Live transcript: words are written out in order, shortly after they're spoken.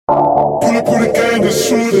up with a gang of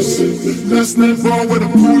shooters. Last night wrong with a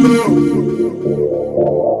pull up.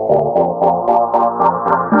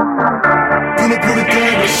 Pull up with a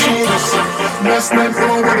gang of shooters. Last night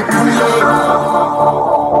wrong with a pull up.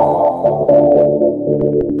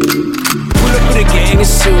 Pull up with a gang of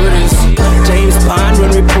shooters. James Bond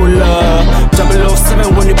when we pull up.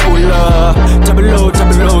 007 when we pull up. 00,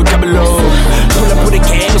 00, 00. Pull up with a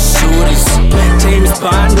gang of shooters. James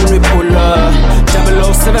Bond when we pull up.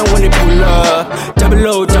 007 when we pull up.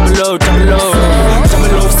 00, 00, 00.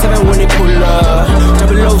 007 when we pull up.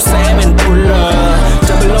 007 pull up.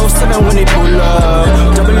 007 when we pull up.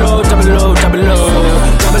 00, 00, 00.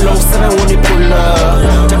 007 when we pull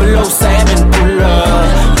up. 007 pull up.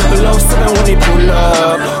 007 when we pull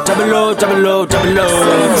up. 00, 00,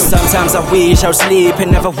 00. Sometimes I wish I would sleep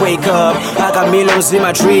and never wake up. I got millions in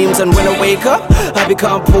my dreams, and when I wake up, I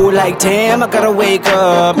become poor like damn. I gotta wake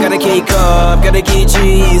up, gotta cake up, gotta get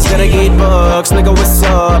cheese, gotta get bucks. Nigga, what's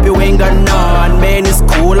up? You ain't got none. Man, it's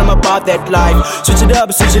cool, I'm about that life. Switch it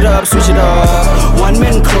up, switch it up, switch it up. One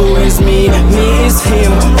man crew is me is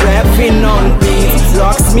him. Rapping on beats,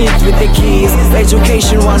 locksmith with the keys.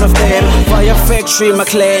 Education, one of them. Fire factory, my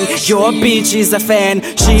clan. Your bitch is a fan.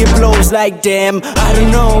 She blows like damn. I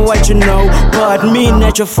don't know what you know, but me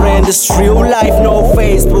not your friend. It's real life, no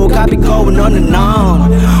Facebook. I be going on and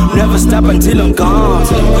on. Never stop until I'm gone.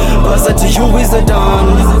 Bhazzar to you is a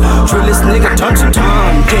dawn. Realest nigga turn to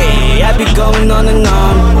dawn. Yeah, I be going on and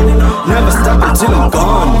on. Never stop until I'm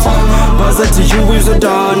gone. Bhazzar to you is a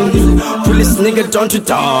dawn. Realest nigga turn to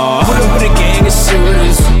dawn. Pull up with a gang of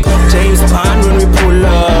shooters. James Bond when we pull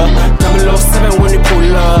up. 007 when we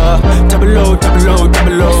pull up. 00, 00,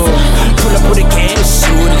 00. Pull up with a gang of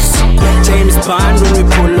shooters. James Bond when we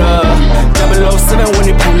pull up. 007 when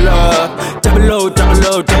we pull up. 00,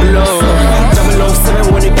 00, 00.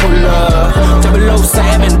 007 when we pull up.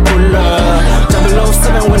 007 pull up.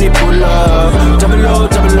 007 when we pull up. 00,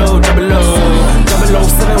 00, 00.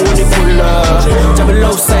 007 when we pull up.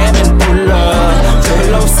 007 pull up.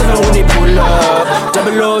 007 when we pull up.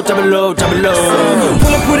 00, 00, 00.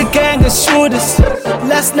 Pull up with a gang of shooters.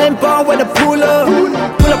 Last name Bond when I pull up.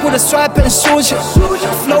 Pull up with a stripe and shoot.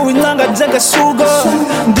 Flowing longer than a sugar.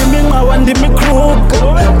 Dimmy Mawa, Dimmy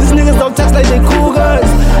Kruger. These niggas don't text like they cougars.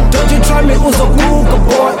 Don't you try me, Uzo Kruger,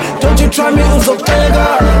 boy. Don't you try me, Uzo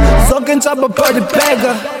Kega. Zokin chapa body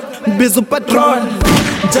bagger. Bizu patron.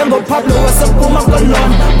 Django Pablo was a Puma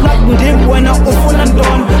colon. Black ndim when I open and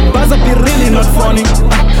done. Bhazzar be really not funny.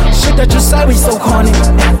 Shit that you say we so corny.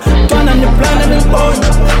 Turn on the plan and the boy.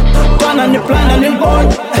 Turn on the plan and the boy.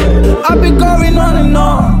 I be going on and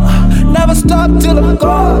on. Never stop till I'm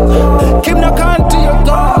gone. Keep Nakhane to your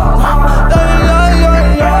door.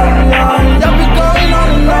 I be going on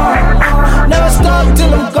and on. Never stop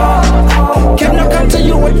till I'm gone. Keep Nakhane to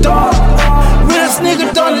you a dog. Realest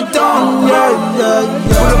nigga done it done.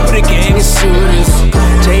 Pull up with a gang of shooters.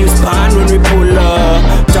 James Bond when we pull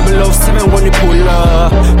up. 007 when we pull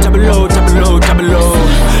up. 00, 00, 00.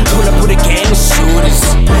 Pull up with a gang of shooters.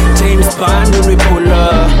 James Bond when we pull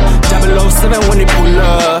up. 007 when we pull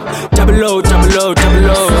up. 00, 00.